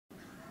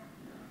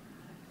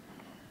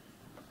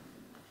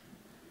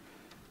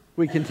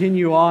We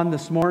continue on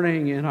this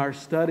morning in our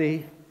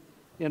study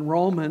in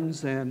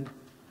Romans, and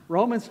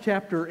Romans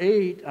chapter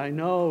 8, I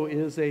know,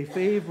 is a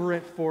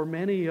favorite for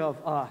many of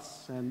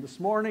us. And this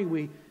morning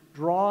we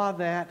draw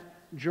that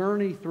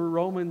journey through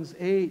Romans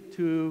 8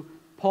 to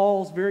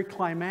Paul's very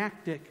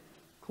climactic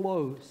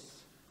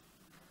close.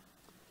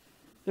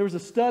 There was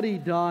a study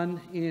done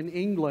in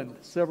England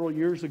several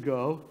years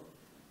ago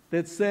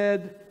that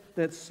said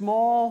that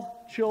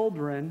small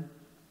children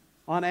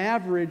on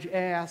average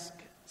ask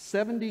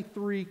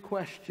 73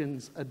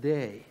 questions a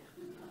day.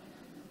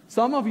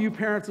 Some of you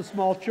parents of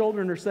small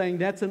children are saying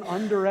that's an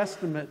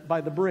underestimate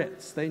by the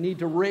Brits. They need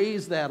to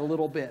raise that a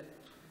little bit.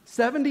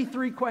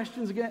 73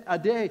 questions a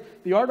day.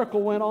 The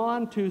article went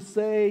on to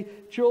say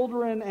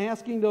children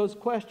asking those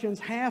questions,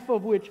 half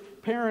of which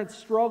parents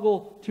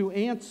struggle to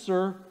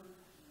answer,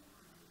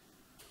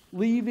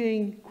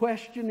 leaving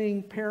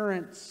questioning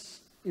parents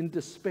in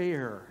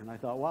despair. And I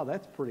thought, wow,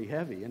 that's pretty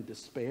heavy. In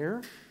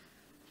despair?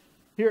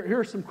 Here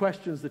are some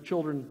questions that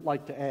children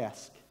like to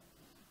ask.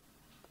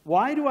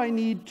 Why do I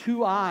need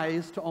two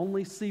eyes to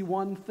only see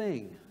one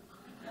thing?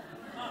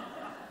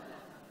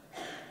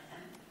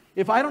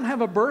 If I don't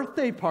have a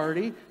birthday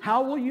party,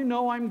 how will you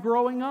know I'm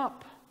growing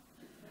up?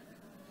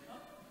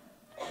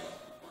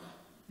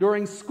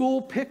 During school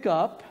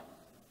pickup,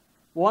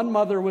 one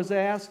mother was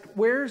asked,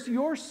 "Where's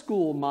your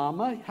school,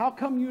 Mama? How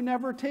come you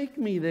never take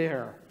me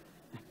there?"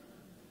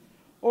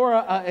 Or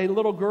a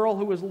little girl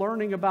who was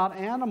learning about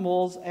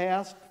animals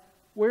asked,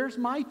 "Where's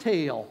my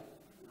tail?"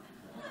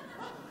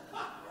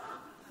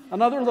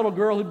 Another little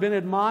girl who'd been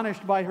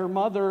admonished by her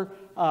mother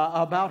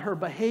about her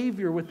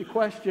behavior with the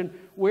question,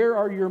 "Where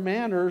are your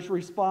manners?"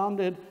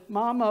 responded,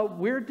 "Mama,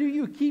 where do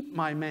you keep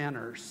my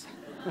manners?"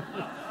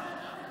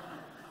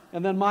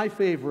 And then my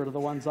favorite of the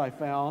ones I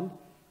found,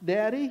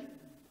 "Daddy,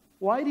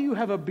 why do you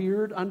have a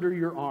beard under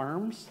your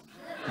arms?"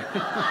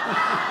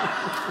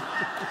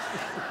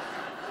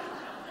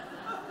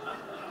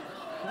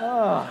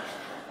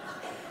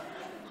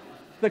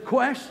 The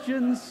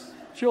questions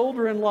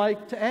children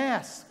like to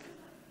ask.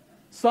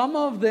 Some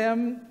of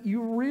them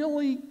you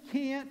really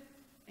can't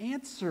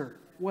answer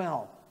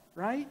well,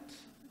 right?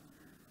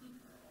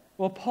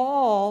 Well,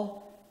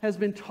 Paul has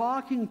been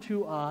talking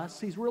to us.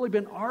 He's really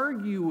been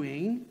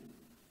arguing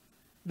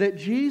that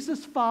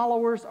Jesus'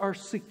 followers are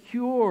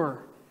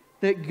secure,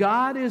 that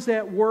God is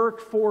at work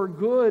for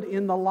good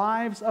in the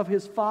lives of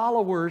His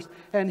followers,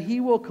 and He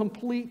will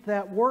complete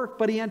that work.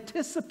 But he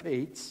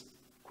anticipates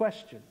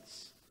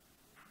questions.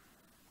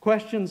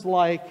 Questions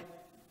like,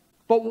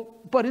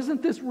 but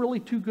isn't this really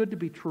too good to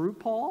be true,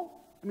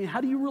 Paul? I mean,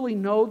 how do you really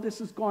know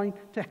this is going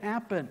to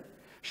happen?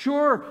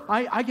 Sure,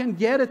 I can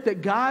get it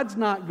that God's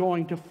not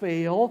going to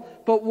fail,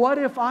 but what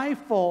if I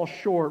fall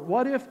short?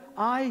 What if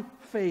I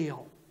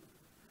fail?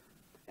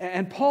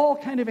 And Paul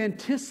kind of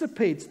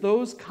anticipates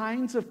those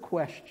kinds of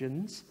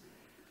questions.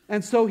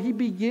 And so he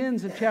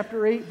begins in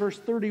chapter 8, verse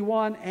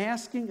 31,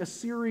 asking a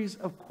series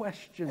of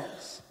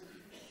questions.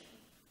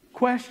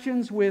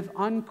 Questions with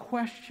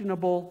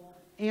unquestionable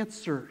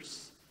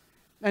answers.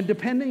 And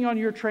depending on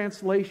your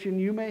translation,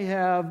 you may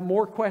have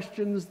more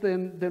questions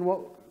than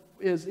what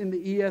is in the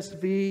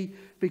ESV,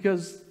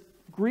 because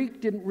Greek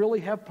didn't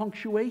really have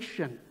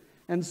punctuation.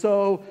 And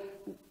so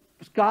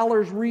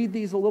scholars read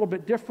these a little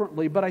bit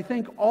differently, but I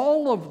think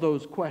all of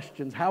those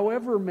questions,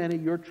 however many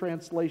your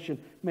translation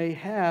may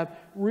have,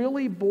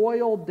 really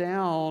boil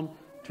down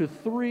to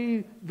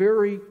three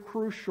very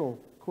crucial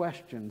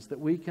questions that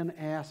we can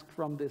ask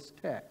from this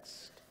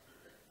text,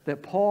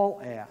 that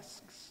Paul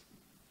asks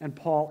and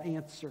Paul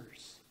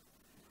answers.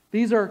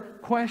 These are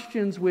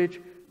questions which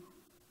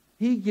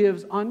he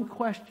gives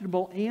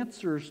unquestionable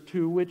answers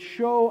to, which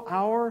show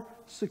our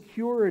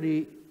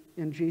security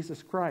in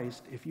Jesus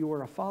Christ if you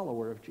are a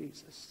follower of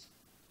Jesus.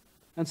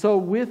 And so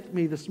with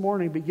me this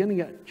morning, beginning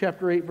at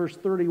chapter 8, verse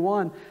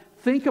 31,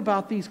 think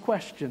about these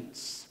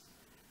questions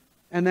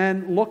and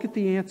then look at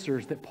the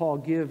answers that Paul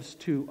gives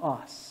to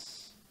us.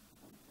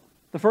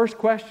 The first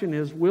question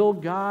is, will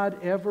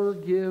God ever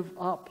give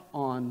up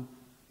on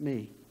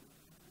me?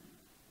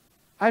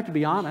 I have to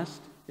be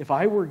honest. If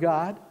I were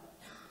God,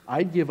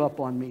 I'd give up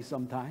on me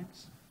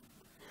sometimes.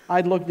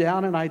 I'd look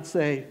down and I'd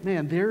say,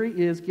 man, there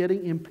he is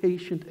getting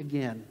impatient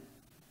again.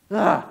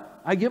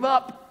 I give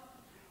up.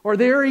 Or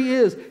there he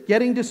is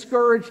getting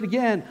discouraged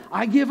again.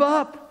 I give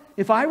up.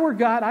 If I were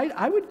God,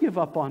 I would give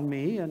up on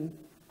me, and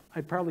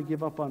I'd probably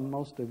give up on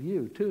most of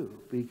you too,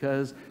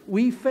 because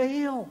we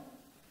fail.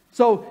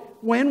 So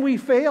when we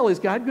fail, is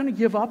God going to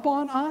give up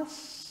on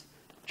us?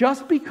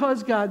 Just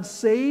because God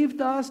saved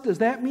us, does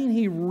that mean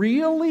He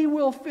really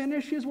will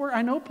finish His work?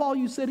 I know, Paul,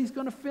 you said He's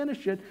going to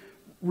finish it.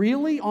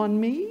 Really, on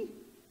me?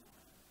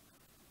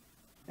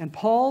 And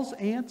Paul's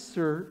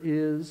answer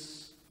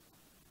is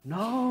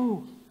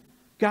no.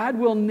 God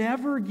will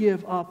never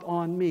give up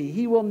on me.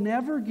 He will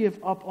never give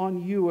up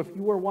on you if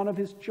you are one of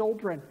His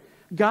children.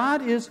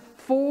 God is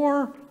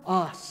for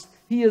us.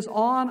 He is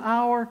on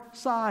our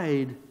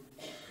side.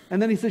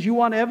 And then he says, you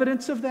want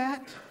evidence of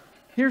that?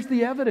 Here's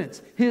the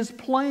evidence. His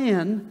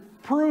plan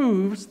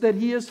proves that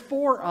He is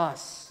for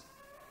us.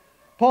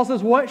 Paul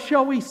says, what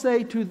shall we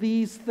say to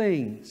these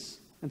things?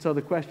 And so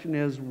the question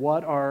is,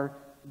 what are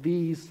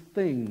these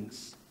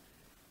things?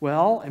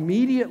 Well,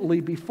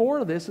 immediately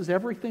before this is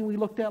everything we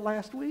looked at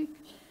last week.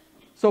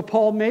 So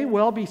Paul may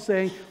well be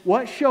saying,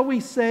 what shall we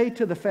say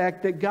to the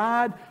fact that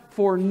God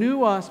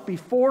foreknew us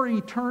before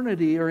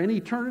eternity, or in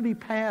eternity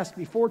past,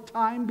 before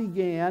time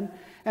began,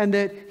 and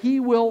that He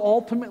will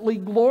ultimately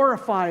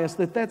glorify us,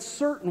 that's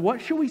certain.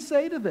 What shall we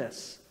say to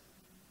this?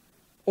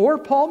 Or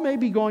Paul may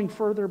be going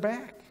further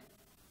back.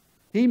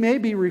 He may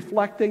be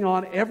reflecting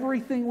on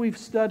everything we've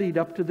studied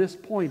up to this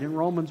point in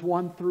Romans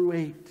 1 through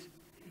 8.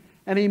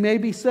 And he may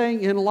be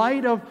saying, in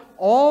light of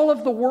all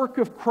of the work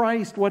of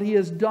Christ, what He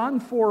has done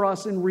for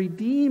us in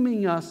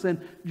redeeming us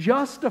and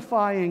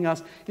justifying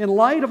us, in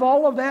light of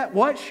all of that,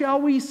 what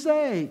shall we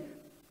say?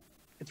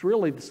 It's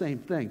really the same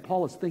thing.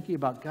 Paul is thinking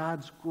about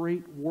God's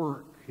great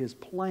work, His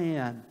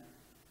plan.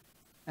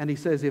 And he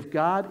says, if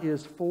God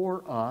is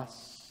for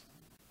us,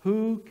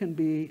 who can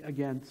be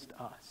against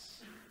us?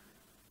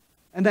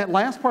 And that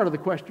last part of the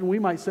question, we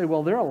might say,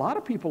 well, there are a lot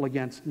of people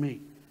against me.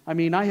 I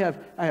mean, I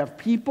have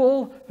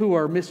people who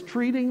are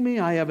mistreating me.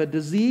 I have a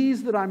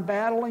disease that I'm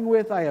battling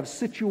with. I have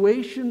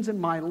situations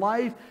in my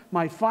life.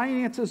 My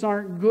finances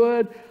aren't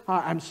good.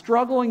 I'm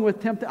struggling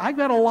with temptation. I've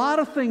got a lot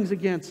of things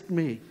against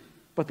me.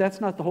 But that's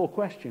not the whole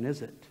question,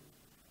 is it?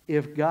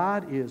 If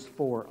God is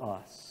for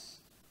us,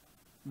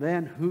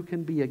 then who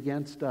can be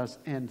against us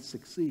and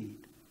succeed?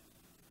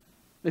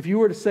 If you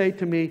were to say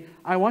to me,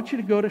 I want you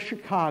to go to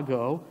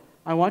Chicago,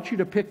 I want you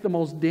to pick the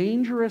most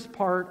dangerous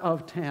part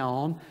of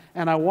town,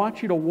 and I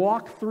want you to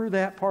walk through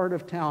that part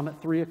of town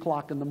at 3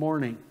 o'clock in the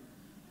morning.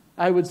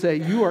 I would say,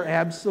 you are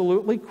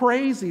absolutely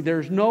crazy.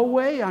 There's no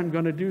way I'm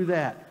going to do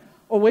that.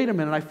 Oh, wait a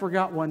minute, I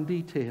forgot one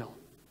detail.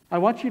 I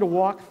want you to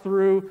walk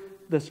through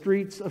the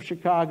streets of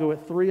Chicago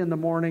at 3 in the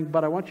morning,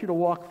 but I want you to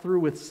walk through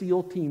with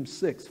SEAL Team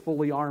 6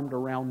 fully armed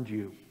around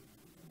you.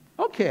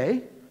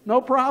 Okay, no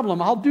problem,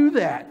 I'll do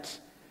that.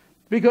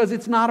 Because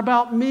it's not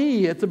about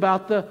me, it's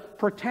about the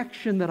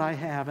protection that I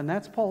have. And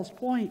that's Paul's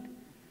point.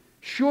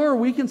 Sure,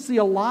 we can see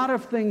a lot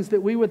of things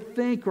that we would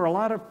think, or a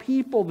lot of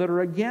people that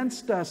are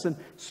against us and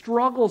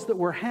struggles that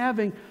we're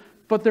having,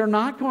 but they're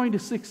not going to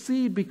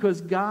succeed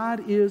because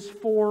God is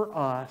for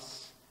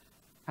us.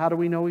 How do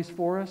we know He's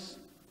for us?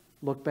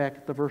 Look back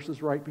at the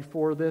verses right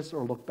before this,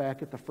 or look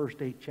back at the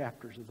first 8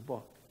 chapters of the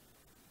book.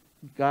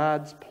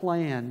 God's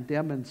plan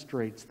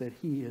demonstrates that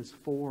He is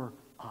for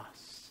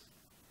us.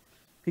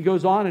 He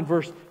goes on in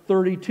verse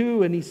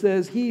 32 and he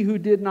says, He who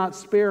did not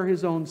spare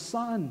His own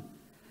Son,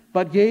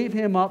 but gave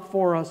Him up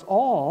for us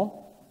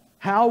all,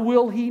 how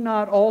will He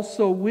not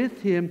also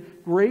with Him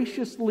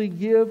graciously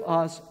give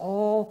us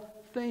all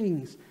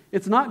things?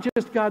 It's not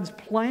just God's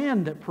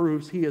plan that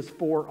proves He is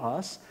for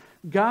us.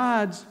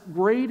 God's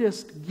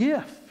greatest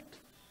gift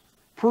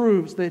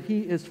proves that He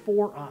is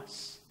for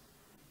us.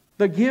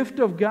 The gift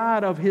of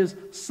God, of His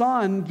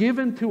Son,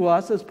 given to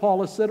us, as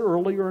Paul has said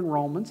earlier in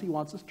Romans, he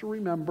wants us to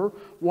remember,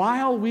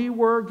 while we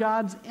were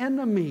God's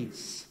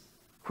enemies,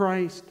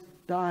 Christ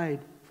died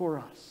for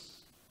us.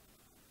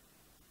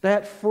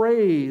 That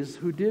phrase,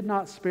 who did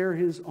not spare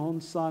His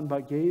own Son,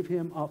 but gave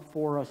Him up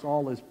for us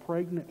all, is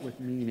pregnant with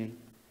meaning.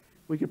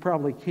 We could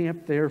probably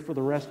camp there for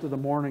the rest of the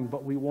morning,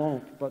 but we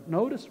won't. But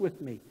notice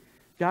with me,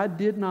 God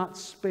did not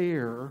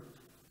spare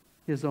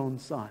His own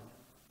Son.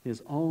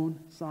 His own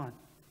Son.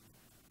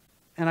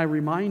 And I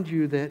remind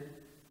you that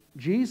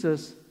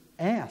Jesus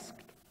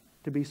asked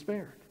to be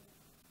spared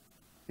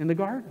in the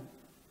garden.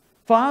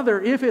 Father,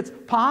 if it's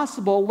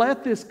possible,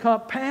 let this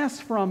cup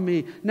pass from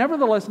me.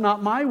 Nevertheless,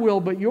 not my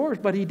will, but yours.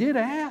 But He did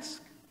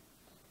ask.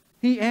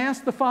 He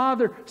asked the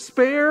Father,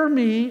 spare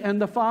me.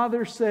 And the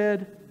Father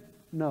said,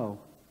 no.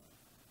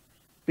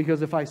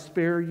 Because if I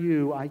spare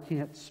you, I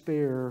can't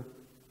spare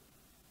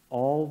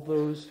all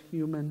those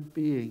human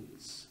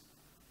beings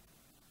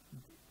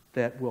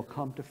that will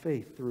come to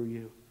faith through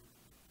you.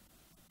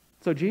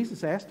 So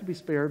Jesus asked to be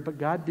spared, but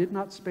God did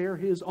not spare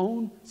His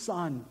own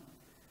Son.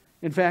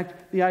 In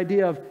fact, the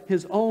idea of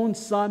His own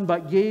Son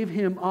but gave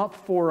Him up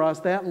for us,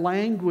 that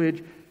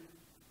language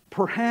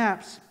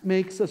perhaps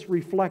makes us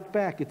reflect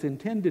back, it's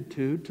intended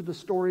to the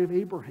story of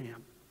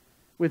Abraham.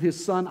 With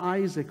his son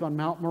Isaac on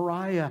Mount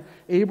Moriah,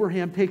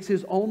 Abraham takes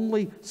his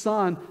only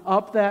son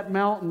up that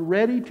mountain,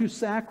 ready to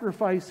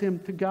sacrifice him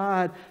to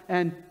God,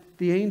 and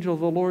the angel of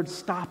the Lord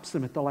stops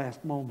him at the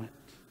last moment.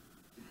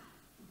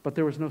 But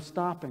there was no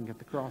stopping at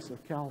the cross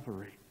of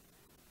Calvary.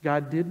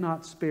 God did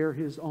not spare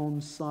His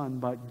own Son,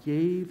 but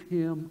gave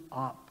Him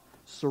up,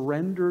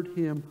 surrendered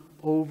Him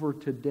over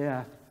to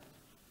death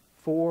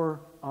for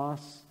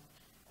us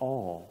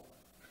all.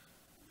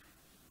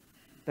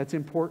 That's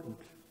important.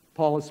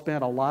 Paul has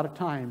spent a lot of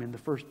time in the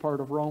first part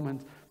of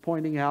Romans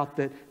pointing out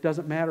that it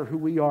doesn't matter who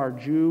we are,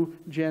 Jew,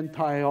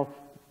 Gentile,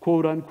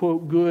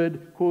 quote-unquote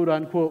good,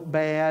 quote-unquote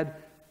bad,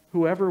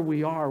 whoever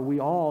we are,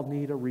 we all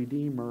need a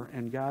Redeemer,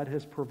 and God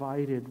has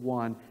provided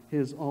one,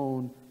 His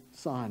own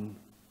Son.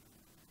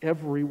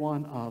 Every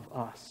one of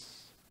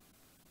us.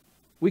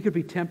 We could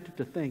be tempted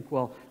to think,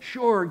 well,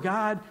 sure,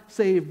 God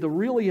saved the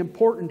really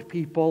important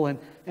people, and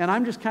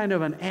I'm just kind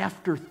of an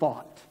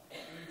afterthought.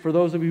 For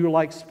those of you who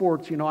like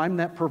sports, I'm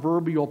that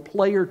proverbial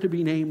player to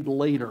be named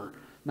later.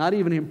 Not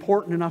even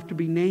important enough to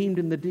be named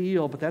in the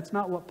deal, but that's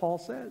not what Paul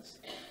says.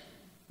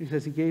 He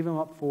says he gave him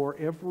up for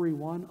every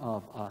one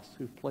of us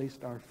who've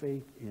placed our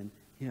faith in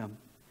him.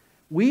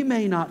 We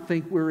may not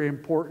think we're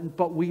important,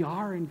 but we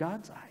are in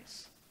God's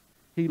eyes.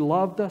 He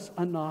loved us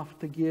enough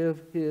to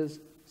give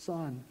his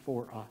Son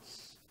for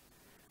us.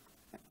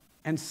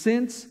 And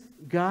since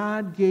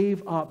God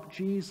gave up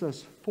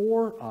Jesus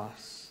for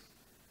us,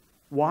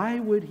 why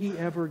would he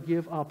ever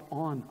give up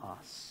on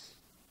us?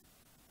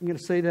 I'm going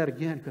to say that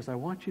again because I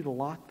want you to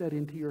lock that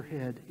into your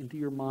head, into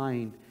your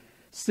mind.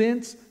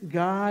 Since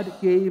God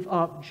gave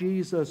up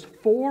Jesus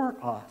for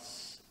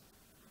us,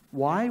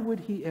 why would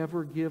he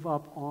ever give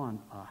up on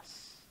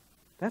us?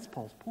 That's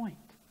Paul's point.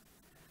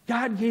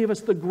 God gave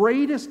us the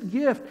greatest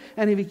gift,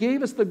 and if he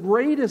gave us the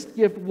greatest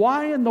gift,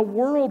 why in the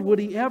world would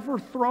he ever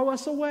throw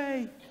us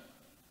away?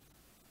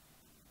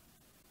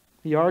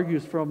 He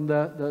argues from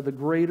the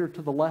greater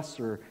to the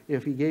lesser.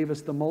 If he gave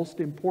us the most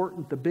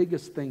important, the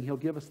biggest thing, he'll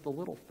give us the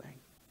little thing.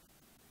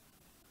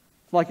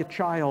 It's like a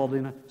child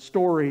in a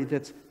story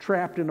that's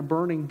trapped in a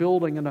burning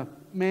building, and a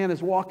man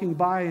is walking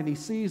by and he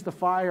sees the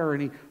fire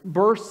and he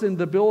bursts into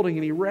the building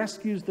and he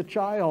rescues the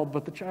child,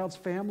 but the child's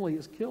family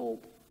is killed.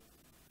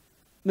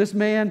 This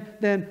man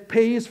then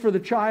pays for the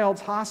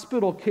child's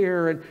hospital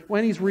care, and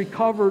when he's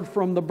recovered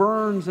from the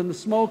burns and the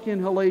smoke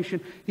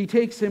inhalation, he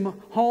takes him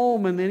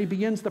home, and then he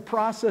begins the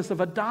process of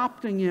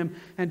adopting him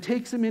and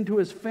takes him into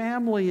his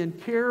family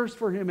and cares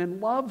for him and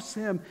loves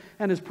him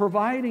and is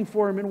providing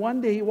for him. And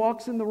one day he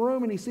walks in the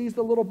room and he sees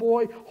the little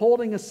boy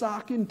holding a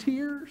sock in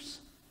tears.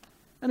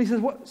 And he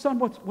says, Son,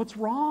 what's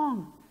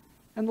wrong?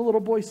 And the little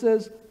boy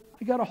says,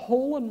 I got a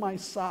hole in my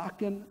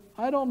sock and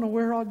I don't know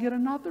where I'll get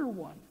another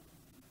one.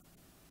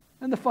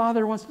 And the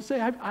father wants to say,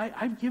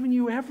 I've given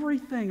you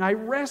everything. I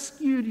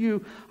rescued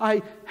you.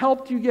 I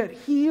helped you get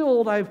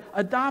healed. I've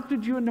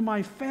adopted you into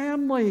my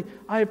family.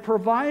 I've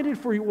provided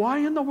for you. Why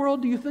in the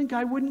world do you think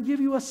I wouldn't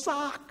give you a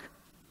sock?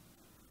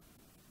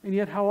 And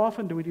yet, how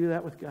often do we do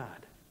that with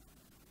God,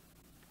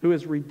 who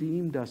has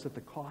redeemed us at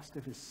the cost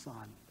of his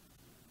Son,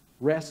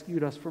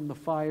 rescued us from the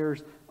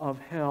fires of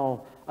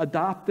hell,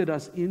 adopted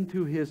us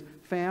into his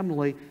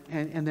family,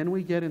 and then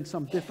we get in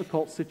some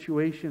difficult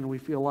situation and we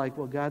feel like,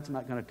 well, God's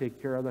not going to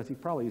take care of us. He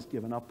probably has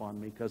given up on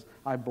me because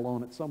I've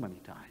blown it so many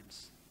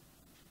times.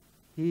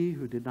 He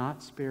who did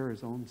not spare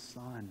his own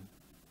Son,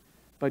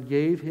 but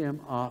gave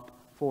him up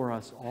for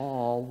us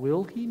all,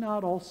 will he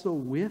not also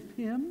with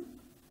him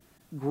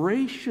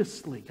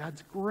graciously,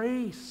 God's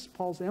grace,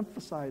 Paul's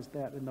emphasized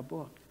that in the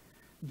book,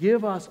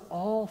 give us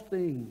all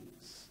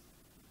things?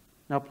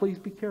 Now, please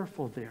be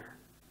careful there.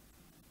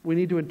 We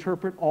need to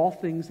interpret all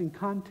things in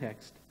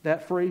context.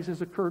 That phrase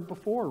has occurred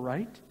before,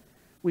 right?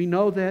 We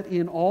know that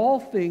in all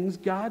things,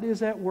 God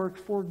is at work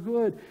for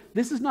good.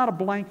 This is not a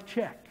blank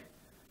check.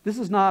 This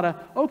is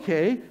not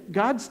okay,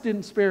 God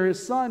didn't spare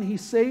his Son, he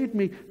saved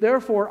me,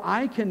 therefore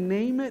I can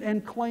name it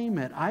and claim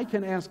it. I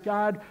can ask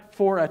God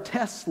for a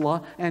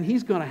Tesla, and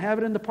he's going to have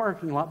it in the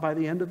parking lot by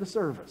the end of the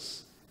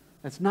service.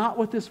 That's not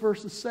what this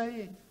verse is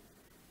saying.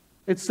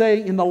 It's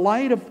saying, in the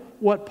light of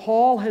what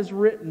Paul has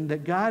written,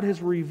 that God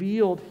has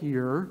revealed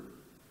here,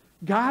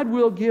 God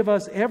will give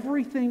us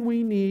everything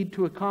we need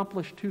to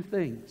accomplish two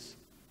things: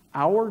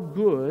 our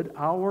good,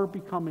 our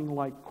becoming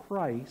like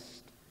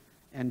Christ,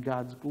 and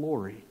God's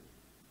glory.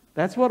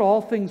 That's what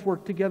all things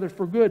work together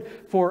for good.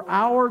 For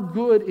our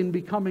good in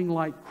becoming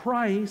like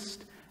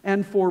Christ,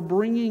 and for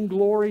bringing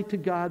glory to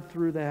God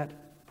through that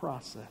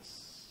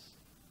process.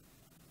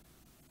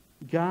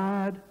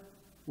 God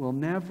will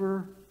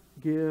never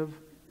give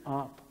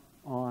up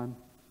on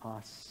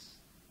us.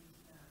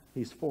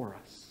 He's for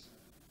us.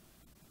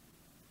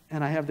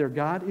 And I have there,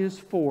 God is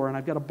for, and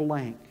I've got a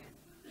blank.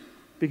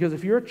 Because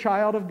if you're a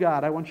child of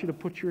God, I want you to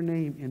put your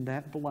name in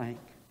that blank.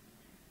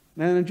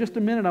 And in just a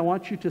minute, I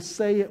want you to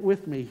say it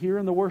with me. Here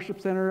in the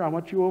worship center, I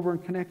want you over in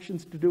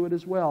Connections to do it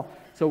as well.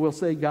 So we'll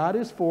say, God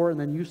is for, and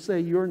then you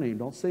say your name.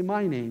 Don't say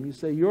my name. You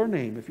say your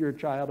name if you're a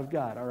child of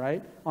God, all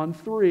right? On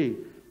 3.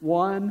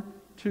 1,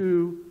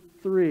 2,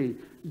 3.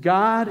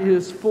 God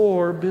is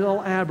for Bill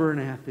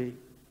Abernathy.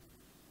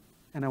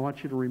 And I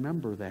want you to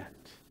remember that.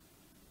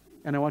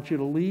 And I want you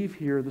to leave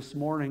here this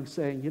morning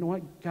saying, you know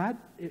what, God,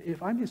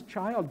 if I'm his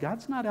child,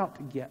 God's not out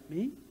to get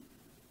me.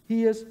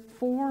 He is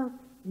for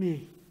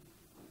me.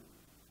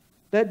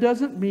 That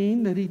doesn't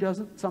mean that he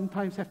doesn't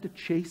sometimes have to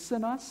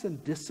chasten us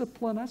and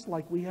discipline us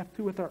like we have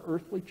to with our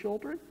earthly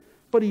children.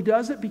 But he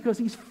does it because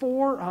he's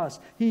for us.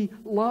 He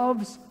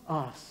loves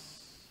us.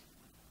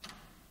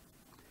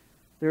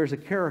 There's a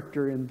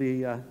character in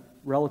the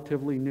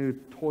relatively new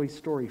Toy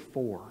Story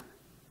 4.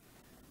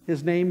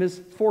 His name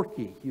is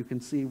Forky. You can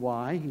see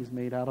why. He's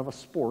made out of a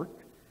spork.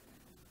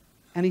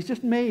 And he's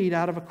just made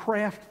out of a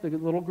craft the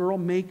little girl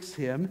makes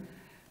him.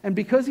 And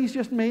because he's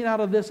just made out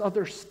of this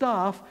other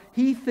stuff,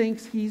 he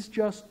thinks he's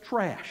just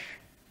trash.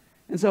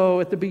 And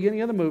so at the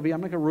beginning of the movie, I'm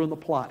not going to ruin the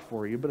plot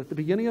for you, but at the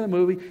beginning of the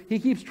movie, he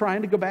keeps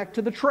trying to go back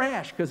to the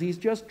trash because he's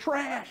just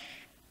trash.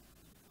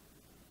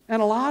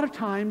 And a lot of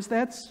times,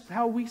 that's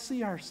how we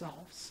see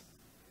ourselves.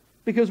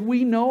 Because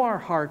we know our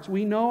hearts,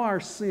 we know our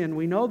sin,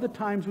 we know the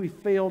times we've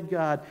failed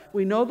God,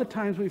 we know the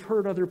times we've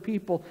hurt other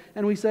people,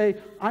 and we say,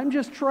 I'm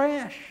just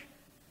trash.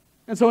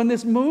 And so in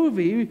this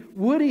movie,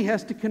 Woody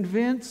has to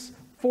convince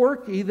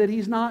Forky that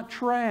he's not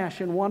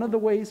trash. And one of the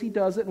ways he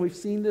does it, and we've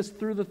seen this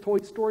through the Toy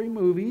Story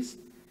movies,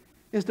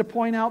 is to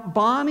point out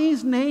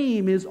Bonnie's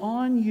name is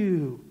on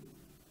you.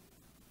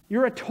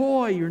 You're a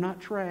toy, you're not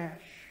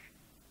trash.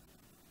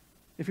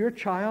 If you're a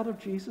child of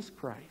Jesus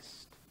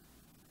Christ,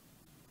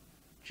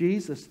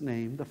 Jesus'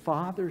 name, the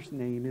Father's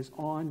name is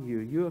on you.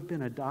 You have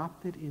been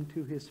adopted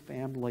into His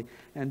family.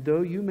 And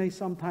though you may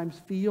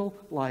sometimes feel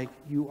like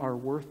you are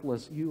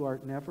worthless, you are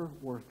never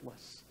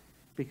worthless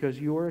because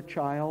you are a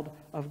child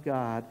of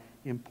God,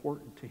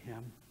 important to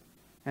Him.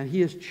 And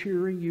He is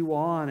cheering you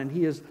on, and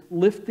He is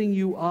lifting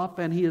you up,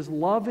 and He is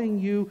loving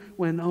you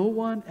when no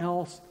one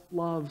else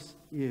loves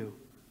you.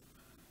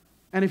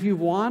 And if you've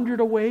wandered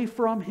away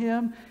from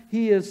Him,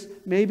 He is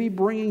maybe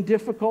bringing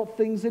difficult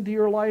things into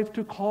your life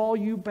to call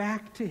you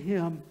back to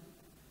Him.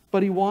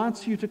 But He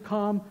wants you to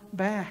come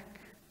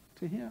back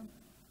to Him.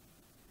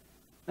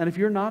 And if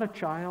you're not a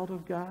child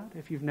of God,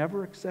 if you've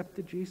never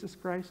accepted Jesus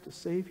Christ as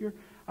Savior,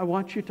 I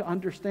want you to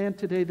understand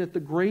today that the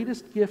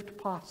greatest gift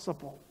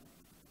possible,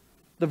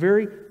 the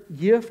very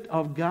gift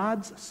of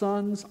God's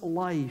Son's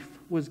life,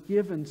 was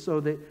given so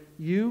that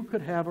you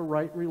could have a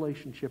right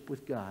relationship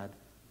with God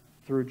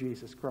through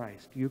Jesus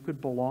Christ. You could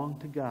belong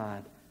to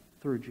God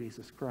through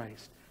Jesus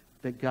Christ.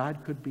 That God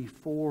could be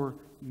for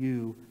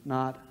you,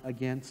 not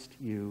against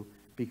you,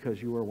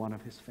 because you are one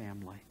of His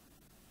family.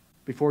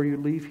 Before you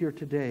leave here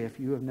today, if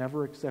you have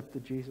never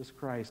accepted Jesus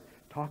Christ,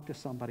 talk to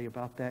somebody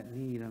about that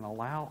need and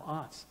allow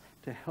us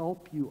to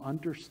help you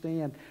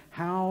understand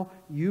how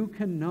you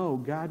can know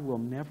God will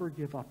never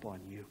give up on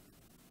you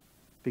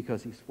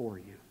because He's for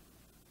you.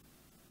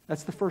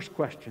 That's the first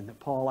question that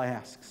Paul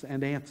asks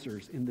and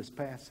answers in this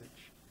passage.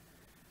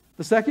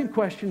 The second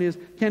question is,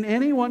 can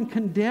anyone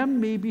condemn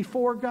me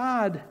before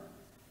God?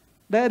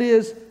 That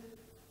is,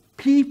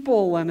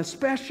 people, and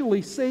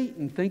especially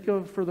Satan. Think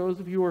of, for those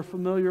of you who are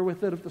familiar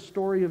with it, of the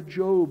story of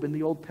Job in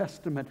the Old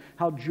Testament,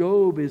 how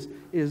Job is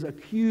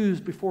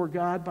accused before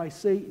God by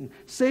Satan.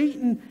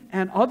 Satan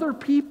and other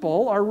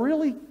people are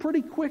really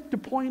pretty quick to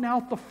point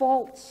out the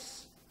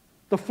faults,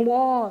 the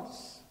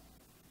flaws,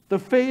 the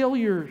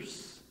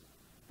failures,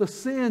 the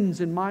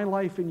sins in my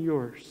life and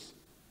yours.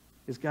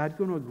 Is God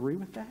going to agree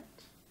with that?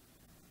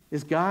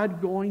 Is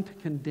God going to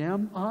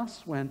condemn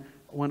us when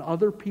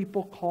other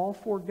people call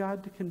for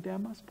God to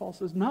condemn us? Paul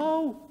says,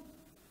 no.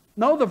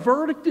 No, the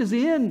verdict is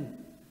in.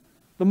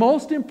 The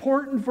most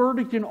important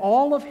verdict in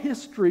all of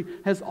history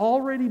has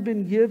already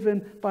been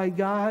given by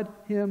God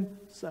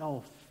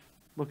Himself.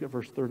 Look at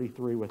verse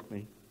 33 with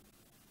me.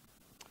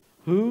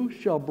 Who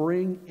shall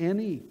bring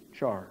any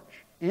charge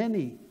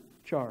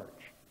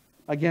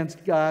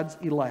against God's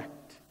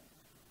elect?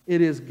 It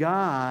is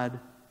God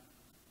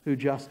who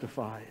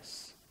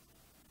justifies.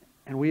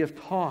 And we have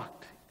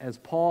talked, as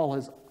Paul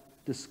has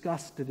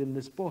discussed it in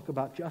this book,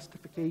 about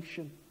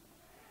justification.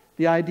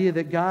 The idea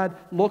that God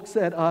looks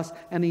at us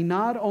and He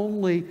not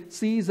only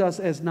sees us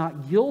as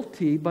not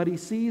guilty, but He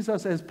sees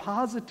us as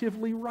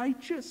positively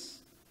righteous.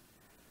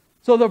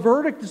 So the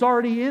verdict is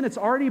already in. It's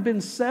already been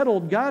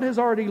settled. God has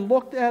already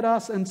looked at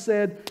us and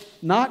said,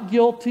 not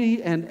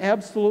guilty and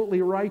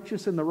absolutely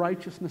righteous in the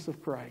righteousness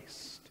of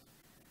Christ.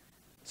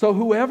 So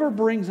whoever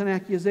brings an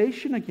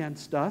accusation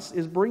against us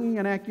is bringing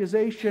an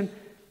accusation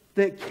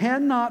that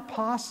cannot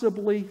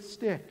possibly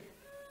stick,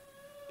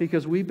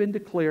 because we've been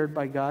declared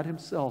by God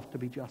Himself to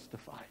be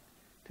justified,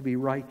 to be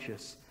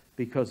righteous,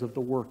 because of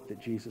the work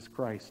that Jesus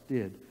Christ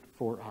did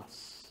for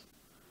us.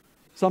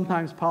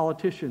 Sometimes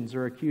politicians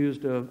are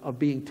accused of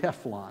being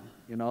Teflon,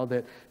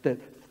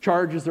 that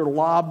charges are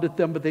lobbed at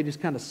them, but they just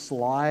kind of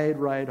slide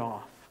right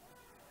off.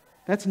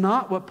 That's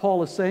not what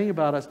Paul is saying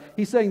about us.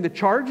 He's saying the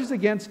charges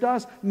against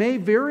us may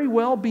very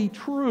well be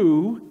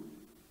true,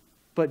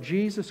 but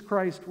Jesus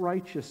Christ's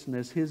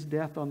righteousness, His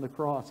death on the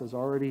cross, has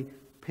already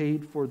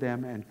paid for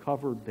them and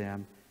covered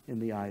them in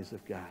the eyes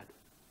of God.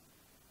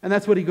 And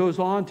that's what he goes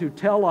on to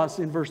tell us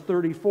in verse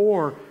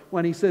 34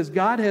 when he says,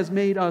 God has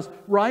made us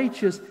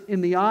righteous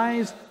in the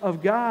eyes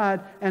of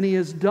God, and He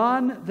has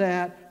done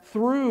that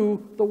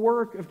through the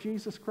work of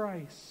Jesus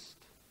Christ.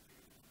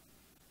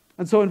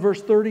 And so in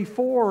verse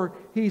 34,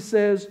 he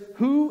says,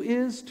 who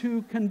is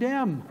to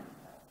condemn?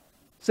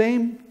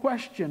 Same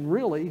question,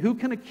 really. Who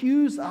can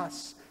accuse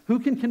us? Who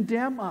can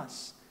condemn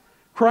us?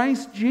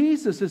 Christ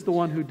Jesus is the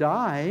one who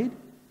died.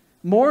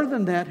 More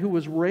than that, who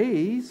was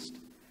raised,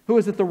 who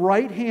is at the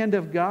right hand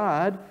of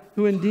God,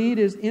 who indeed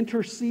is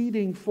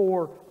interceding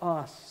for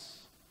us.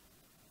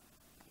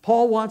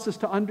 Paul wants us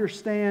to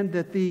understand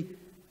that the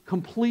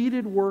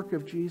completed work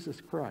of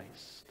Jesus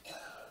Christ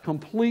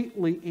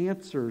completely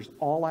answers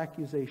all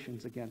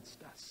accusations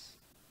against us.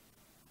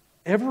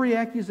 Every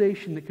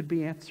accusation that could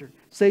be answered.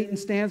 Satan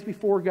stands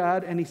before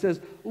God and he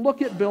says,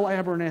 look at Bill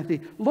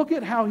Abernathy. Look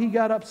at how he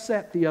got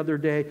upset the other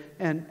day.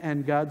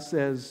 And God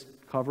says,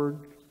 covered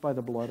by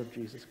the blood of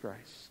Jesus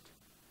Christ.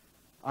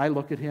 I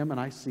look at him and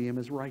I see him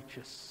as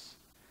righteous.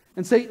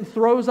 And Satan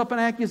throws up an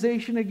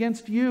accusation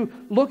against you.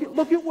 Look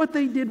at what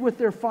they did with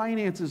their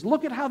finances.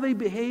 Look at how they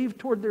behaved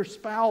toward their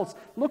spouse.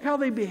 Look how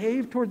they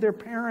behaved toward their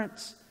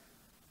parents.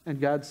 And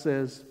God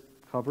says,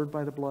 covered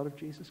by the blood of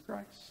Jesus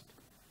Christ.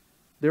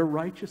 They're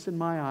righteous in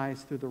my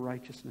eyes through the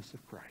righteousness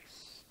of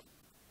Christ.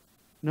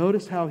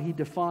 Notice how he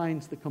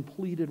defines the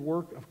completed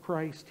work of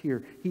Christ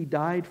here. He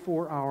died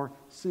for our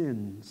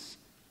sins.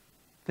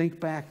 Think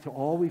back to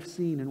all we've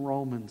seen in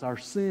Romans. Our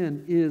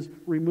sin is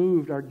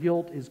removed. Our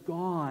guilt is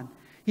gone.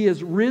 He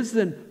has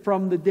risen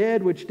from the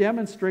dead, which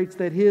demonstrates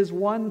that his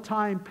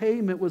one-time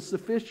payment was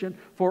sufficient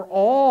for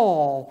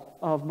all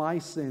of my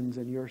sins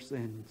and your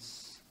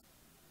sins.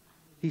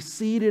 He's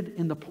seated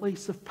in the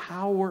place of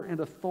power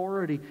and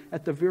authority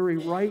at the very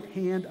right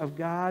hand of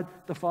God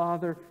the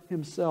Father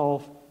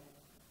himself.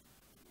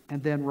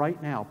 And then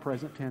right now,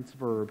 present tense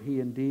verb,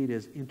 he indeed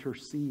is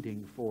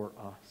interceding for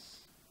us.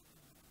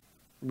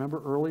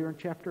 Remember earlier in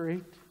chapter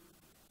 8?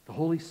 The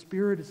Holy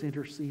Spirit is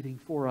interceding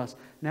for us.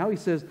 Now he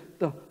says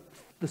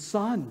the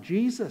Son,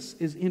 Jesus,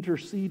 is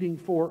interceding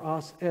for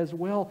us as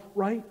well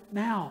right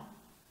now.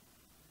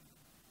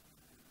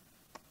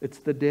 It's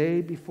the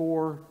day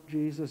before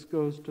Jesus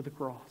goes to the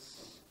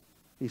cross.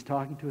 He's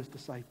talking to his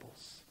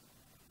disciples.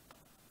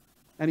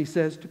 And he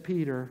says to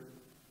Peter,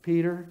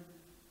 Peter,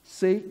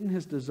 Satan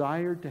has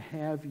desired to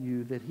have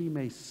you that he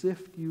may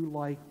sift you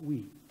like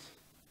wheat.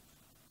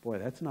 Boy,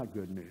 that's not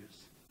good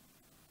news.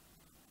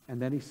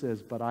 And then he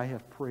says, but I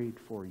have prayed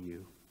for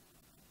you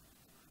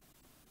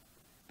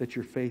that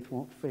your faith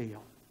won't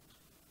fail.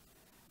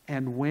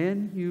 And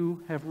when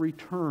you have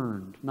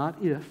returned,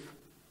 not if,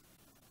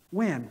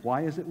 when?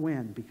 Why is it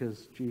when?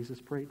 Because Jesus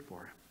prayed for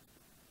him.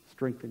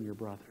 Strengthen your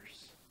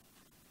brothers.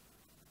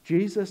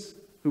 Jesus,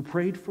 who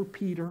prayed for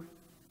Peter,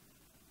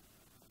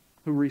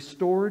 who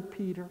restored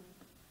Peter,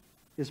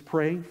 is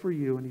praying for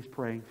you and he's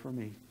praying for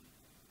me.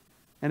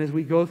 And as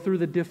we go through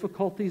the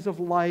difficulties of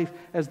life,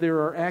 as there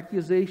are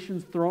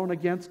accusations thrown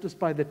against us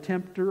by the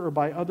tempter or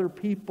by other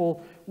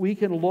people, we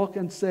can look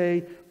and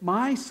say,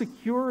 my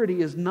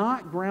security is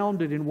not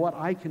grounded in what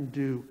I can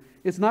do.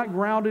 It's not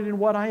grounded in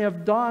what I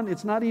have done.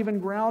 It's not even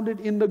grounded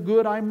in the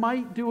good I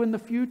might do in the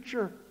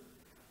future.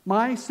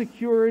 My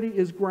security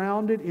is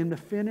grounded in the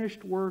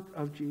finished work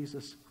of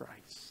Jesus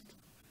Christ.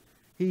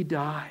 He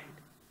died.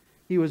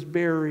 He was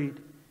buried.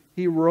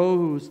 He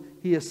rose.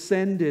 He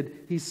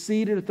ascended. He's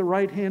seated at the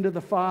right hand of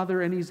the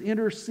Father, and he's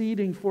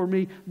interceding for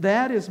me.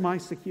 That is my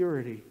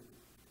security.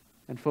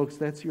 And folks,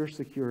 that's your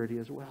security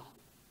as well.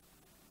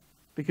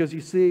 Because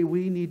you see,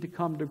 we need to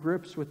come to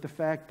grips with the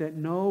fact that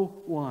no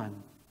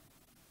one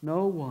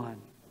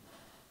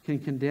can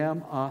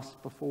condemn us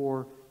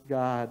before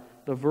God.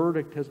 The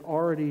verdict has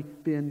already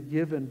been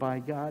given by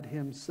God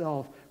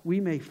himself. We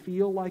may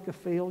feel like a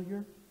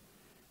failure.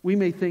 We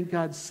may think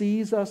God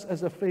sees us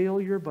as a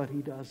failure, but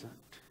he doesn't.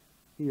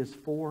 He is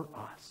for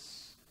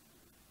us.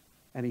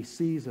 And he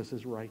sees us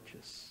as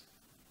righteous.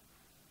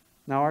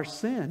 Now our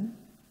sin,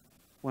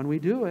 when we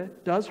do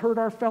it, does hurt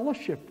our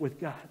fellowship with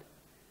God.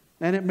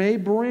 And it may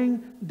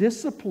bring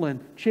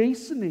discipline,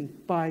 chastening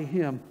by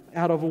him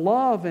out of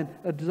love and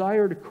a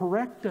desire to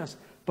correct us.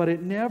 But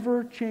it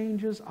never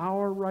changes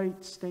our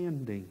right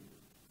standing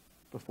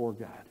before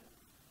God.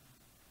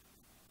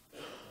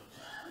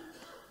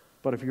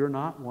 But if you're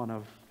not one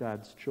of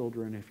God's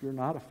children, if you're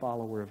not a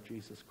follower of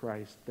Jesus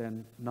Christ,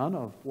 then none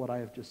of what I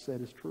have just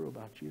said is true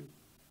about you.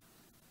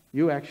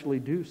 You actually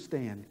do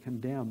stand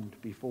condemned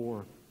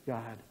before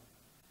God,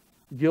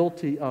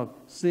 guilty of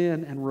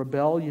sin and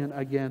rebellion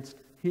against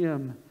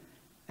him,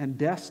 and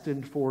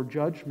destined for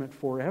judgment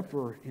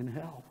forever in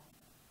hell.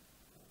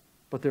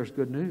 But there's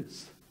good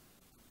news.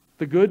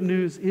 The good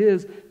news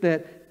is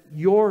that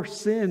your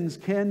sins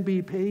can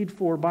be paid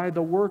for by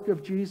the work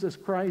of Jesus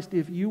Christ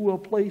if you will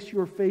place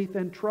your faith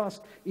and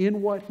trust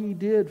in what he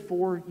did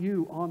for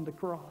you on the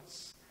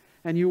cross.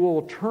 And you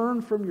will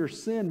turn from your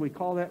sin, we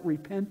call that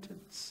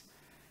repentance,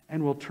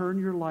 and will turn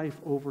your life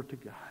over to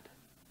God.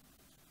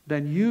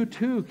 Then you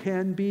too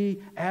can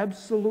be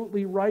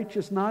absolutely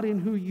righteous, not in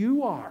who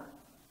you are,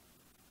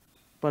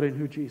 but in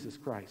who Jesus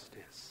Christ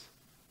is.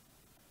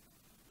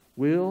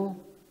 Will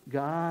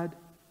God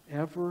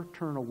ever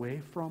turn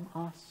away from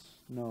us?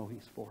 No,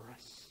 he's for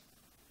us.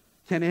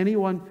 Can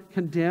anyone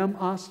condemn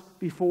us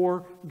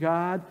before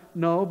God?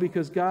 No,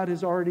 because God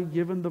has already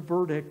given the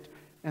verdict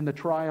and the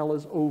trial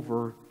is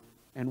over,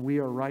 and we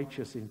are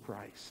righteous in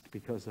Christ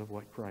because of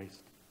what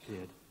Christ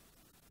did.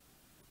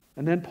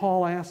 And then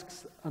Paul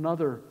asks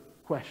another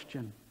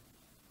question.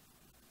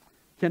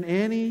 Can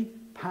any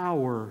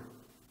power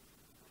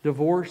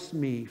divorce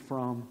me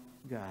from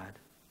God?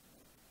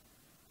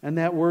 And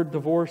that word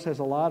divorce has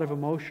a lot of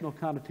emotional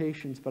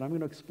connotations, but I'm going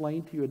to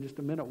explain to you in just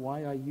a minute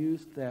why I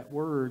used that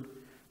word.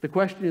 The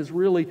question is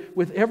really,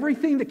 with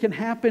everything that can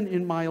happen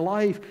in my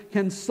life,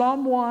 can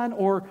someone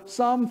or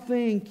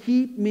something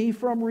keep me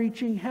from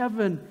reaching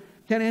heaven?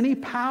 Can any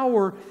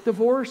power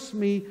divorce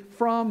me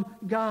from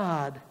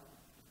God?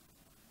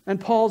 And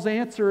Paul's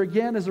answer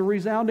again is a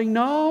resounding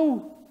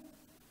no.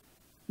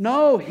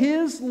 No,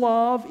 his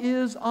love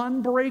is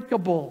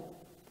unbreakable.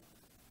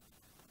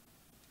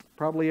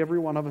 Probably every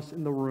one of us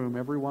in the room,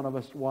 every one of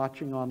us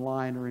watching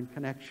online or in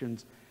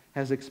connections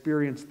has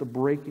experienced the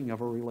breaking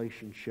of a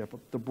relationship,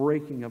 the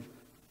breaking of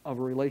a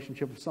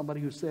relationship with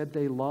somebody who said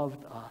they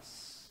loved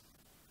us.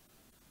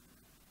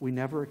 We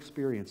never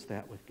experienced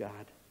that with God.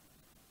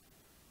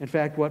 In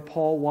fact, what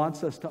Paul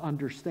wants us to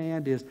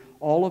understand is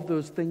all of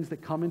those things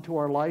that come into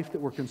our life that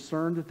we're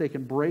concerned that they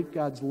can break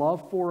God's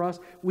love for us,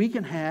 we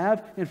can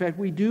have, in fact,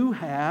 we do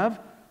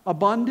have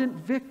abundant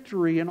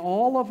victory in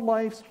all of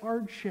life's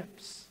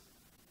hardships.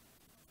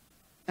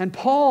 And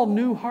Paul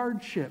knew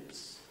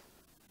hardships.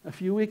 A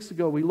few weeks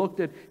ago, we looked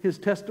at his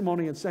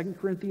testimony in 2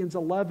 Corinthians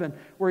 11,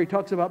 where he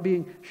talks about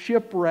being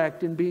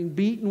shipwrecked and being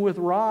beaten with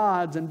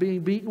rods and being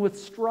beaten with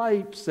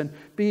stripes and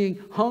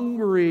being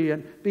hungry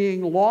and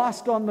being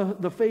lost on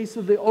the face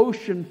of the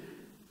ocean.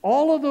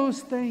 All of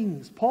those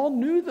things, Paul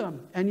knew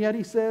them, and yet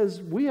he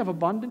says, we have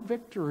abundant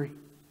victory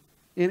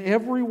in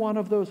every one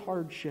of those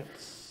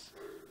hardships.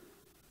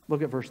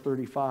 Look at verse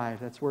 35.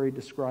 That's where he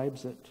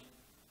describes it.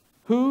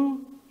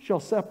 Who shall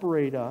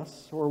separate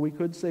us, or we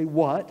could say,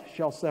 what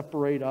shall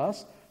separate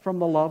us from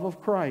the love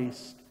of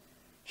Christ?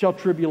 Shall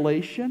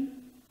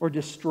tribulation, or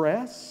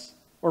distress,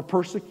 or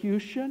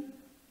persecution,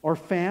 or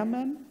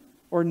famine,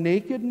 or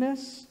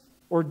nakedness,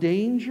 or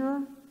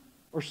danger,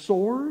 or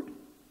sword?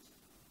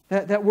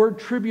 That word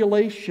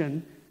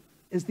tribulation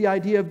is the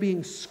idea of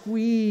being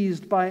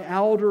squeezed by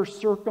outer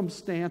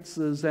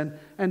circumstances,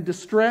 and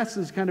distress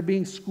is kind of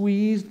being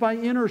squeezed by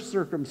inner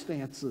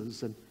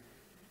circumstances. And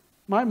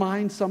my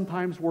mind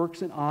sometimes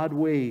works in odd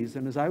ways,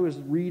 and as I was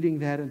reading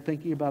that and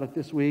thinking about it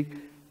this week,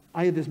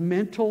 I had this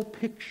mental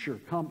picture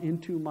come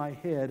into my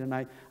head, and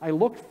I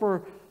looked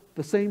for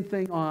the same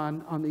thing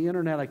on the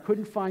internet. I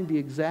couldn't find the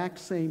exact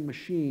same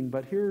machine,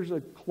 but here's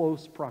a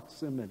close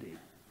proximity.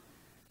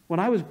 When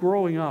I was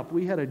growing up,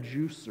 we had a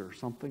juicer,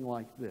 something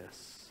like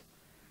this,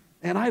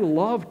 and I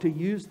loved to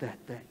use that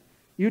thing.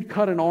 You'd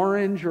cut an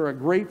orange or a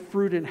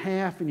grapefruit in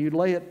half and you'd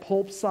lay it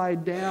pulp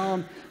side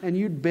down and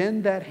you'd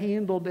bend that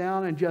handle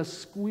down and just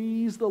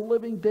squeeze the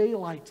living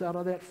daylights out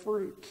of that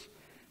fruit.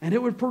 And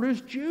it would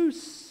produce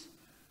juice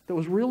that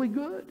was really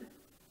good.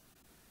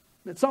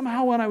 But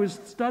somehow when I was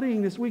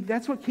studying this week,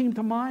 that's what came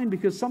to mind,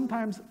 because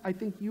sometimes I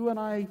think you and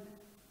I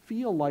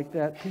feel like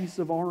that piece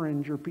of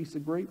orange or piece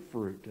of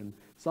grapefruit, and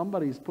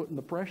somebody's putting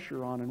the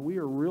pressure on and we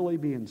are really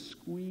being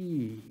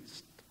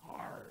squeezed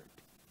hard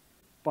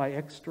by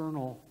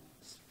external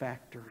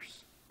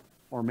factors,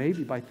 or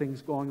maybe by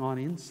things going on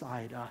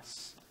inside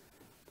us.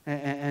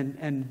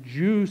 And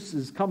juice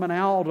is coming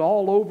out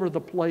all over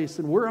the place,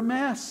 and we're a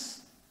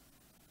mess.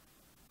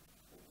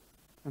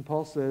 And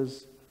Paul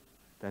says,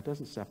 that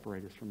doesn't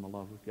separate us from the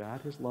love of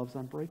God. His love's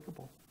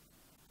unbreakable.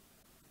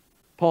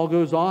 Paul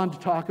goes on to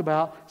talk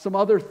about some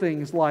other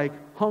things like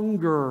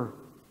hunger,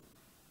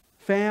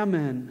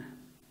 famine,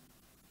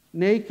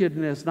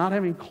 nakedness, not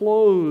having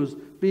clothes,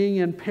 being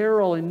in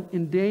peril,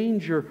 in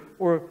danger,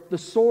 or the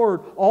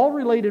sword, all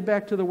related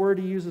back to the word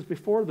he uses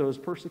before those,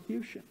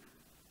 persecution.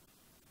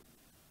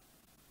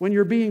 When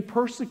you're being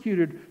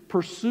persecuted,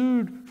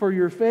 pursued for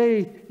your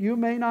faith, you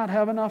may not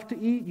have enough to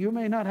eat, you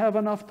may not have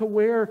enough to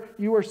wear,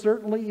 you are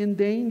certainly in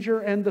danger,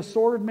 and the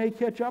sword may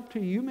catch up to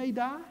you, you may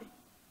die.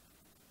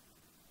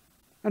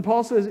 And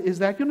Paul says, is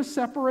that going to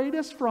separate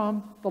us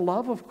from the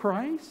love of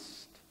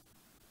Christ?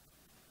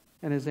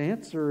 And his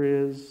answer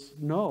is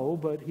no,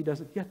 but he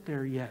doesn't get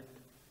there yet.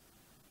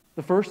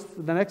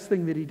 The next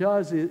thing that he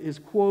does is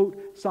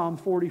quote Psalm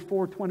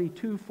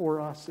 44:22 for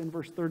us in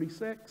verse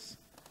 36.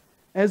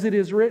 As it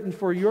is written,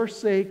 for your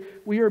sake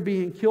we are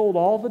being killed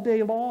all the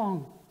day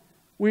long.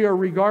 We are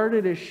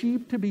regarded as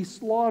sheep to be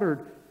slaughtered.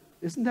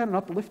 Isn't that an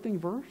uplifting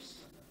verse?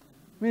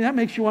 I mean, that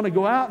makes you want to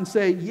go out and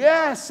say,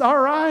 yes, all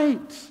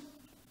right.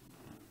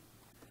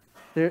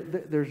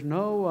 There's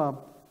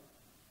no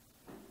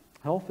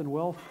health and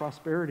wealth,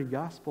 prosperity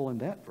gospel in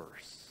that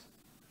verse.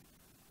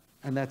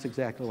 And that's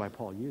exactly why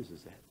Paul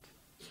uses it.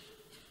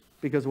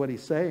 Because what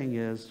he's saying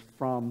is,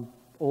 from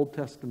Old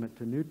Testament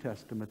to New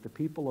Testament, the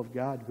people of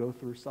God go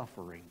through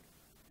suffering.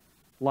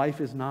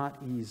 Life is not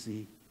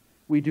easy.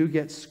 We do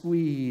get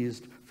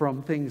squeezed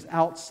from things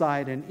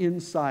outside and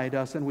inside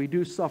us, and we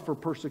do suffer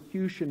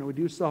persecution, and we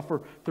do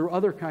suffer through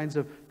other kinds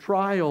of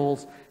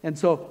trials. And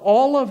so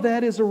all of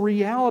that is a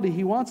reality.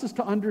 He wants us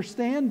to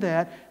understand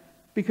that,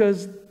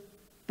 because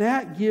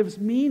that gives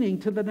meaning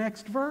to the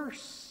next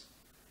verse.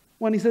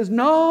 When he says,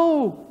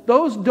 no,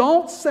 those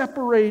don't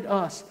separate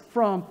us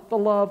from the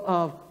love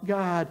of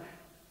God.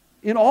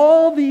 In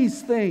all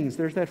these things,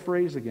 there's that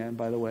phrase again,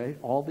 by the way,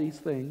 all these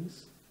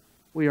things,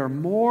 we are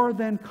more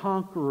than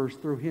conquerors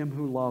through him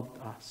who loved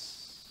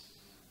us.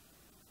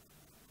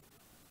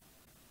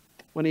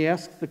 When he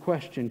asks the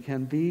question,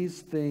 can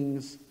these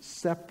things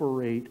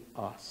separate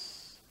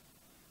us?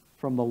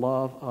 from the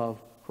love of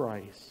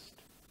Christ.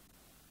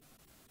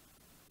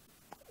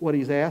 What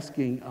he's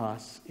asking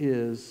us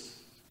is,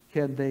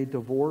 can they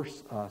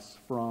divorce us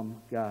from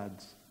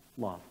God's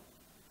love?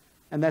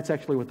 And that's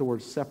actually what the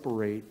word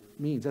separate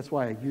means. That's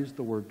why I used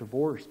the word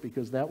divorce,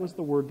 because that was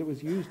the word that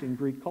was used in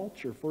Greek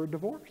culture for a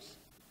divorce.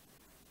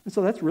 And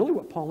so that's really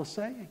what Paul is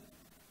saying.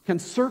 Can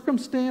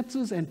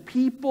circumstances and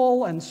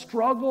people and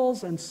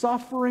struggles and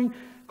suffering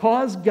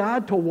cause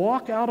God to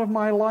walk out of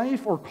my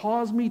life or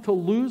cause me to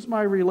lose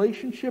my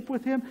relationship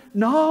with Him?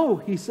 No,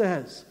 he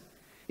says.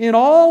 In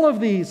all of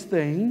these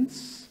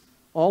things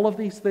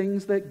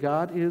that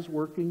God is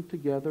working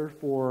together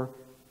for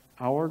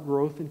our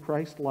growth in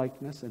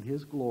Christ-likeness and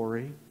His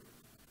glory,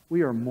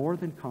 we are more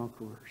than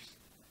conquerors.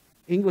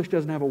 English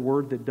doesn't have a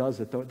word that does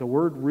it. The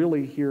word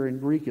really here in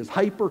Greek is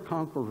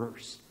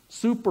hyper-conquerors,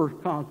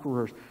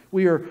 super-conquerors.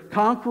 We are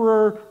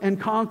conqueror and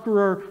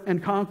conqueror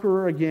and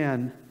conqueror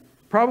again.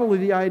 Probably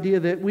the idea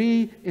that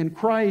we in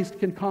Christ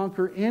can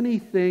conquer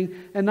anything,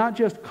 and not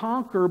just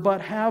conquer,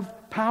 but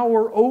have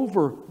power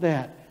over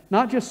that.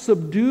 Not just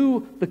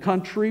subdue the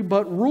country,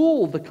 but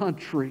rule the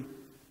country.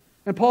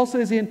 And Paul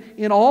says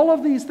in all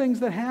of these things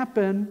that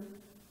happen,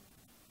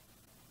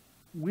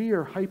 we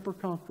are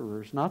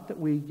hyper-conquerors. Not that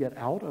we get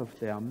out of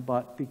them,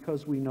 but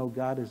because we know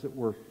God is at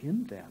work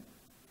in them.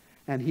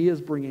 And He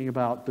is bringing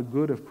about the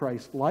good of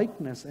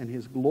Christ-likeness and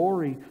His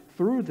glory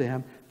through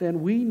them,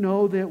 then we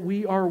know that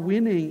we are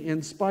winning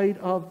in spite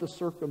of the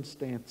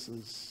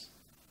circumstances.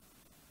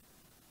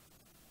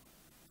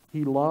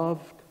 He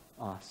loved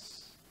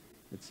us,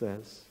 it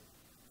says.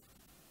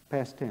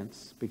 Past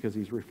tense, because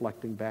he's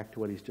reflecting back to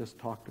what he's just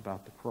talked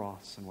about, the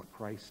cross and what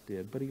Christ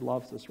did. But He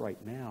loves us right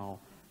now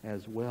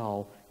as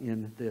well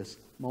in this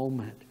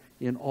moment.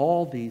 In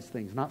all these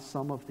things, not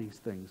some of these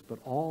things, but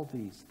all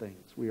these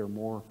things, we are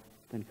more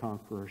than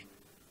conquerors.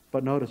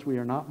 But notice, we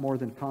are not more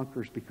than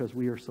conquerors because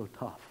we are so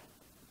tough.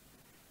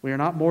 We are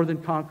not more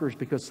than conquerors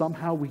because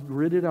somehow we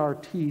gritted our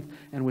teeth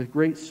and with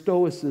great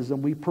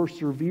stoicism we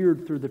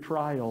persevered through the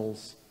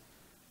trials.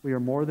 We are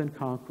more than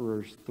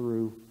conquerors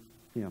through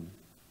Him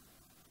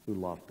who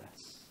loved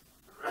us.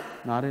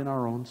 Not in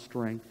our own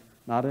strength,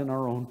 not in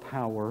our own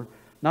power,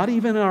 not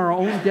even in our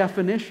own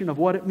definition of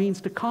what it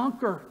means to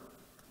conquer,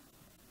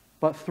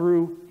 but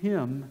through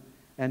Him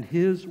and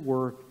His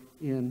work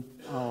in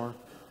our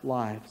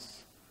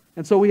lives.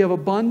 And so we have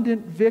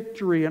abundant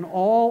victory in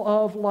all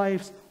of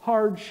life's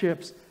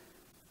hardships.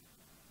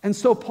 And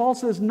so Paul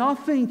says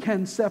nothing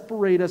can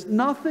separate us,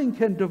 nothing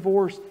can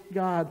divorce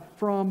God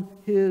from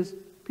His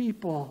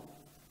people.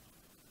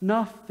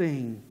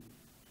 Nothing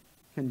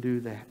can do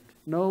that.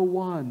 No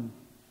one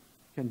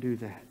can do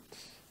that.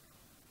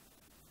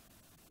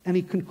 And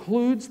he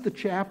concludes the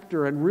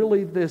chapter, and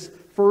really this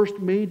first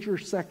major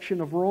section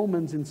of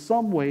Romans in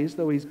some ways,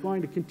 though he's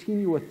going to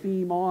continue a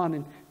theme on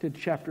into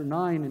chapter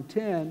 9 and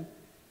 10,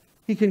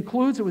 he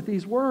concludes it with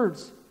these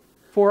words,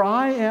 "For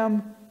I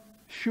am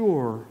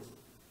sure,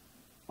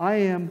 I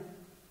am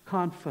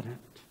confident."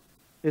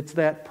 It's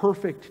that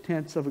perfect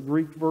tense of a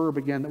Greek verb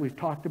again that we've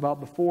talked about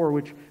before,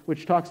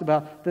 which talks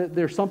about that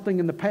there's something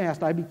in the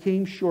past. I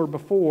became sure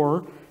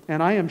before,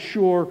 and I am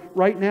sure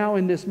right now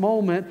in this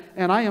moment,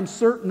 and I am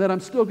certain that I'm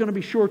still going to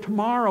be sure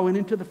tomorrow and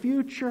into the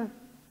future.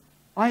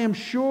 I am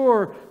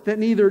sure that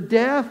neither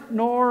death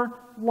nor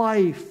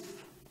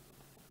life,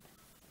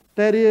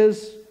 that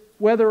is,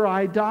 whether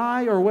I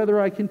die or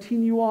whether I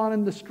continue on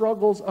in the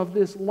struggles of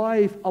this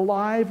life,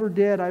 alive or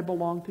dead, I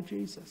belong to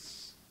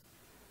Jesus.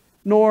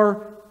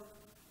 Nor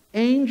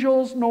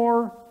angels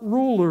nor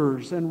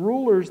rulers. And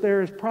rulers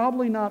there is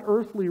probably not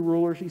earthly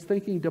rulers. He's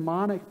thinking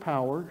demonic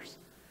powers.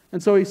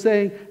 And so he's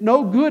saying,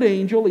 no good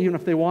angel, even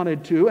if they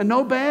wanted to, and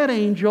no bad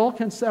angel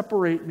can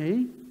separate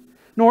me,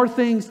 nor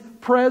things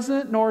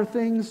present, nor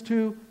things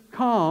to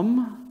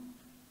come.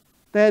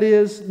 That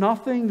is,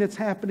 nothing that's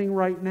happening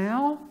right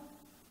now,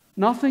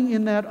 nothing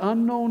in that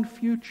unknown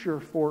future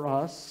for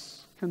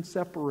us can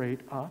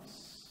separate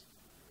us,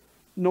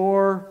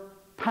 nor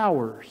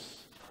powers.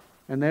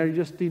 And there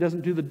he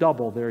doesn't do the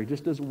double there, he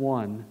just does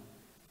one.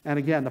 And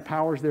again, the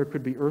powers there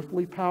could be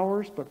earthly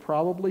powers, but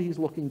probably he's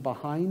looking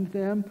behind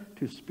them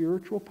to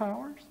spiritual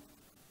powers.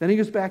 Then he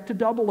goes back to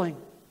doubling.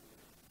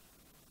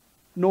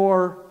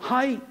 Nor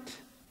height,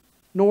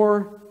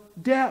 nor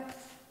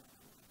depth.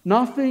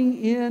 Nothing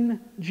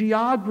in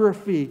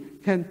geography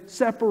can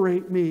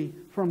separate me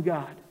from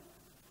God.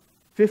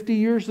 50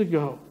 years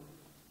ago,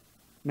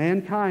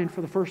 mankind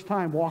for the first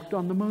time walked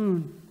on the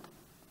moon.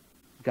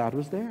 God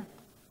was there.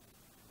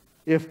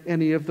 If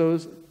any of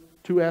those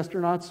two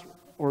astronauts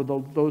or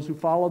those who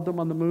followed them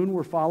on the moon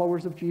were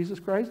followers of Jesus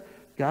Christ,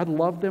 God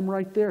loved them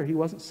right there. He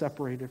wasn't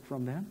separated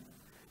from them.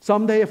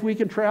 Someday if we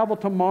can travel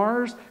to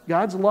Mars,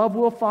 God's love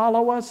will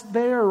follow us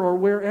there or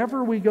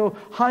wherever we go.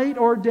 Height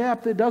or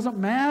depth, it doesn't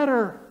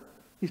matter.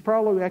 He's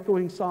probably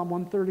echoing Psalm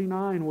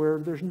 139 where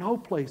there's no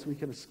place we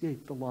can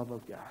escape the love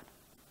of God.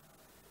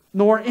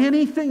 Nor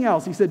anything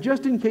else. He said,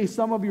 just in case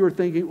some of you are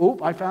thinking, oh,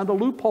 I found a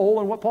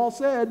loophole in what Paul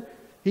said.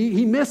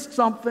 He missed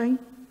something.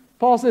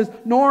 Paul says,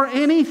 nor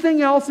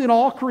anything else in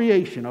all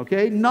creation,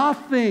 okay?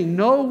 Nothing,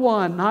 no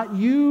one, not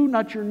you,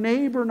 not your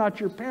neighbor, not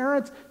your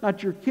parents,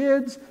 not your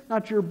kids,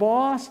 not your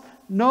boss.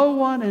 No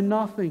one and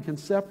nothing can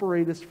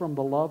separate us from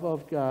the love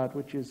of God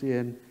which is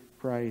in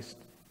Christ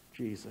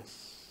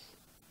Jesus.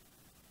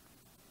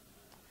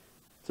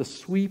 It's a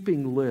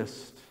sweeping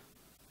list,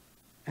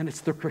 and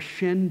it's the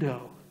crescendo.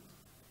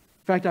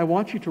 In fact, I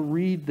want you to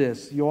read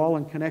this, you all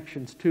in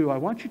Connections too. I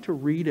want you to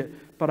read it,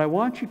 but I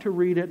want you to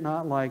read it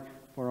not like,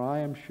 for I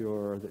am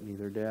sure that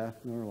neither death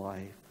nor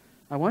life.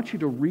 I want you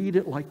to read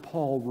it like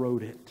Paul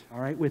wrote it, all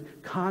right,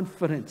 with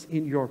confidence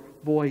in your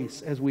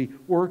voice as we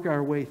work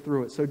our way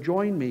through it. So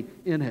join me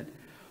in it.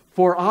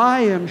 For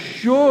I am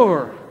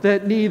sure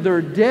that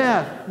neither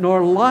death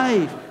nor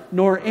life,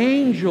 nor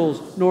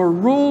angels, nor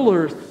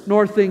rulers,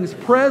 nor things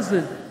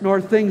present,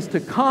 nor things to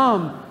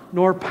come,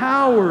 nor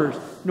powers,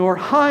 nor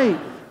height,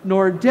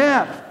 nor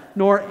depth,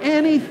 nor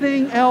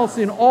anything else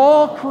in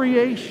all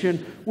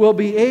creation will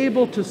be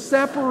able to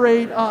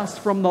separate us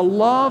from the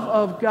love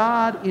of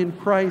God in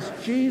Christ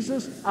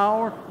Jesus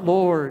our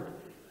Lord.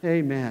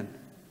 Amen.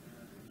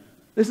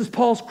 This is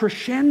Paul's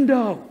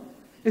crescendo.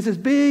 It's his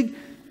big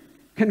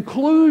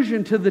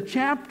conclusion to the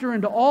chapter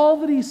and to all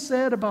that he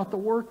said about the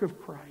work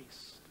of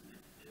Christ.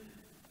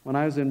 When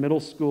I was in middle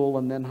school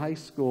and then high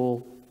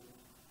school,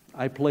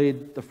 I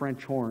played the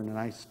French horn, and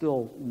I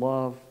still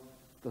love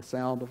the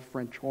sound of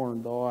French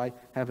horn, though I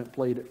haven't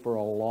played it for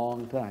a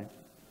long time.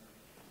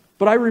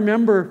 But I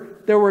remember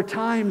there were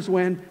times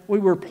when we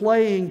were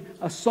playing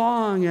a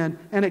song and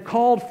it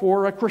called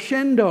for a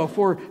crescendo,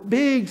 for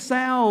big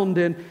sound,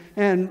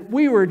 and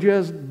we were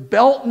just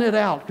belting it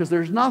out because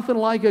there's nothing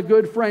like a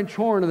good French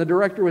horn, and the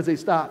director would say,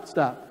 stop,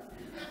 stop.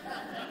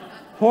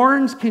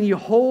 Horns, can you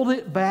hold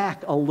it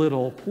back a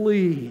little,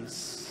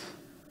 please?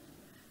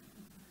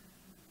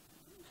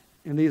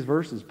 In these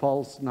verses,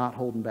 Paul's not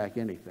holding back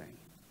anything.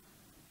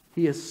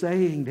 He is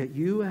saying that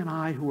you and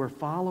I, who are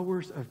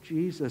followers of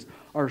Jesus,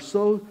 are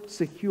so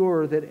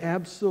secure that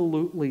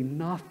absolutely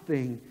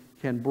nothing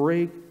can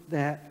break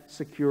that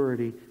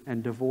security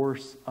and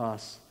divorce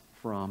us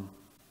from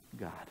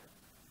God.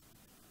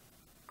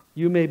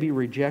 You may be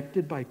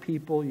rejected by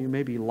people. You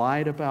may be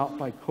lied about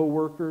by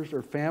coworkers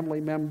or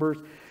family members.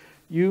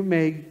 You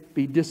may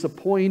be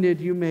disappointed.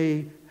 You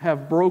may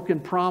have broken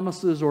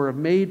promises or have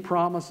made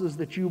promises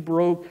that you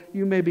broke.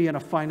 You may be in a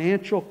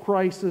financial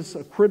crisis,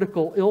 a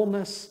critical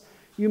illness.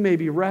 You may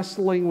be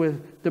wrestling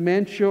with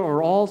dementia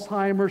or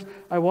Alzheimer's.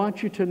 I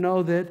want you to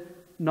know that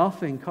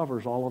nothing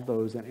covers all of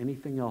those and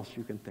anything else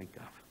you can think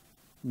of.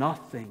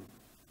 Nothing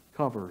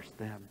covers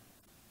them.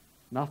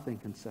 Nothing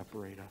can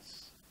separate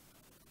us.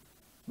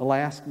 The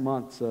last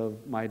months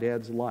of my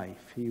dad's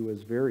life, he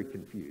was very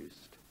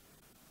confused.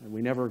 And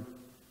we never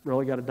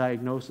really got a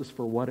diagnosis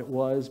for what it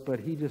was, but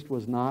he just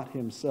was not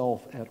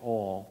himself at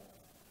all.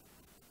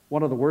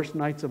 One of the worst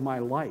nights of my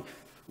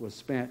life was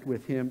spent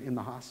with him in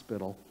the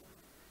hospital.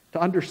 To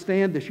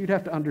understand this, you'd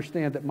have to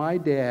understand that my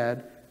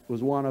dad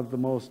was one of the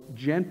most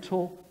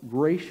gentle,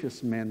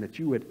 gracious men that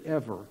you would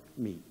ever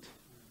meet.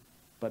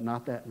 But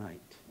not that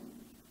night.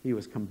 He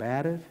was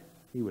combative.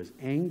 He was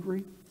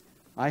angry.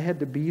 I had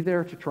to be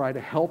there to try to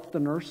help the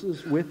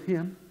nurses with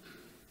him.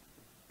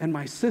 And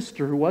my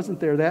sister, who wasn't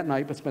there that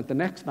night but spent the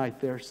next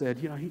night there, said,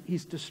 you know,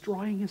 he's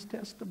destroying his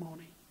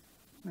testimony.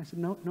 And I said,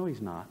 no,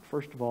 he's not.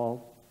 First of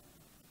all,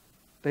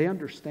 they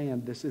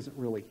understand this isn't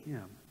really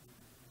him.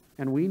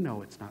 And we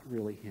know it's not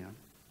really him.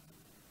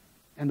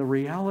 And the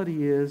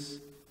reality is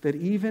that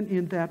even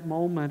in that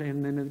moment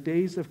and in the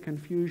days of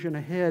confusion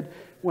ahead,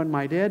 when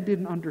my dad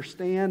didn't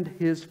understand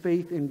his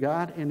faith in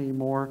God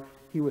anymore,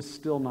 he was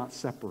still not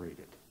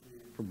separated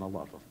from the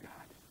love of God.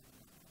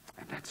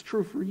 And that's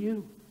true for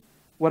you.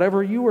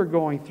 Whatever you are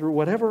going through,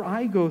 whatever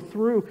I go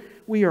through,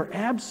 we are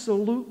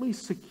absolutely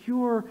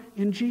secure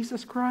in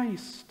Jesus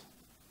Christ.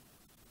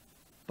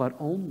 But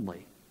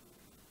only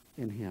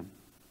in Him.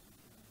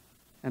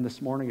 And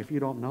this morning, if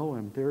you don't know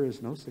Him, there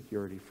is no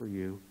security for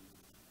you.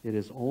 It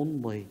is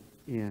only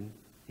in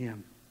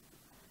Him.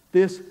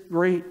 This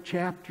great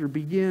chapter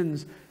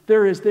begins,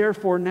 there is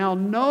therefore now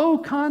no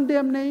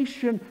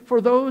condemnation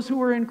for those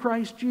who are in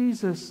Christ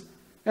Jesus.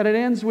 And it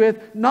ends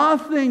with,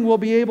 nothing will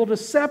be able to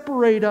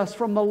separate us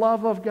from the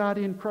love of God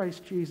in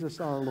Christ Jesus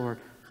our Lord.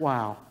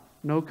 Wow.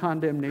 No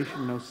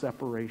condemnation, no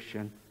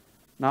separation.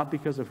 Not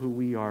because of who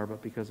we are,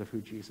 but because of who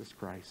Jesus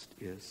Christ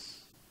is.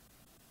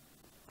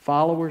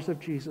 Followers of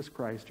Jesus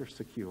Christ are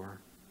secure.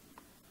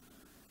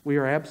 We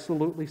are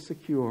absolutely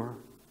secure.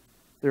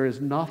 There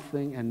is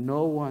nothing and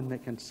no one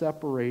that can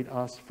separate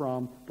us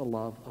from the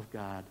love of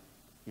God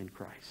in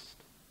Christ.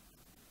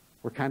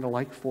 We're kind of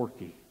like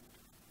Forky.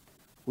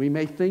 We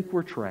may think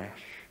we're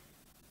trash,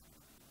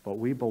 but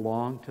we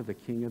belong to the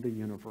King of the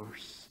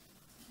universe,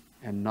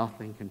 and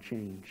nothing can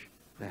change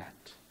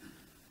that.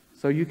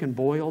 So you can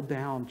boil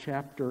down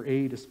chapter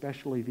 8,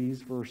 especially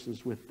these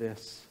verses, with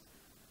this.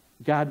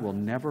 God will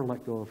never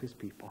let go of His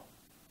people.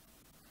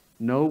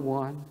 No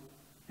one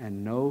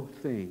and no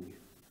thing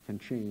can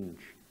change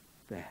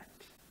that.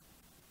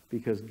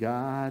 Because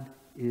God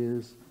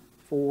is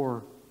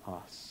for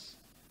us.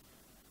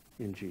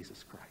 in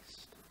Jesus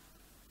Christ.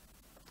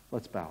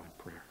 Let's bow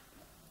in prayer.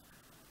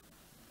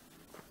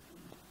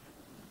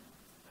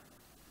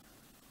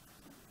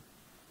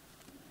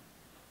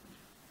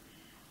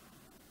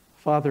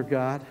 Father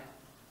God,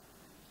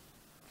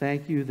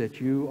 thank you that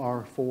you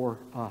are for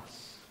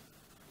us.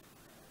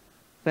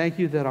 Thank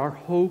you that our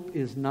hope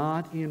is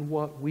not in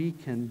what we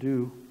can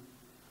do,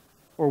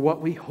 or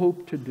what we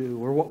hope to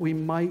do, or what we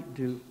might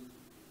do.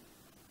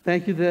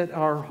 Thank you that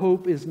our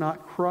hope is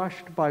not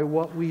crushed by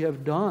what we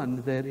have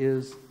done that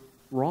is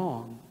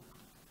wrong.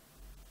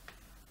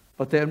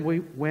 But then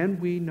when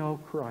we know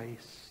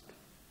Christ,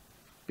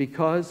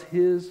 because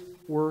His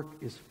work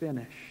is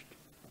finished,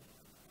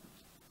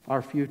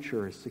 our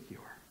future is secure.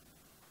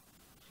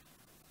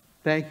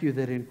 Thank you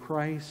that in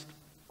Christ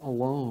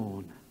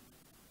alone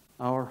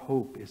our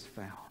hope is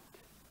found.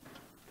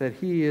 That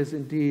He is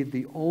indeed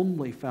the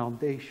only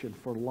foundation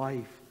for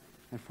life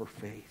and for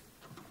faith.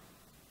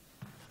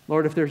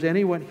 Lord, if there's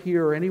anyone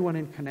here or anyone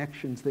in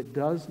Connections that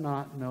does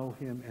not know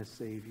Him as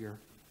Savior,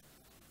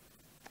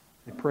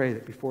 I pray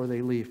that before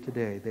they leave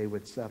today, they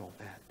would settle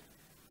that.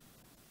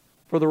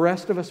 For the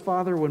rest of us,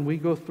 Father, when we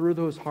go through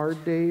those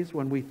hard days,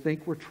 when we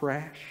think we're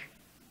trash,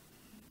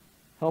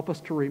 help us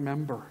to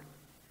remember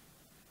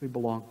we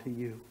belong to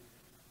you.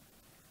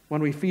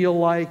 When we feel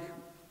like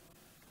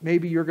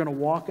maybe you're going to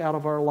walk out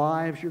of our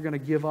lives, you're going to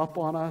give up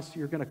on us,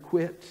 you're going to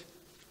quit,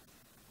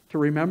 to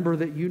remember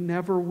that you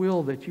never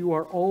will, that you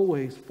are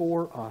always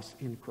for us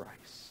in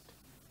Christ.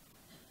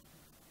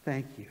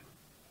 Thank you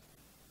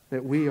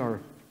that we are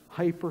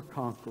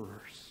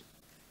hyper-conquerors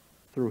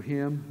through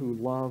Him who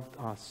loved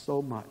us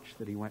so much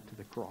that He went to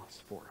the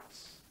cross for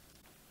us.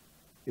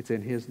 It's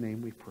in His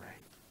name we pray.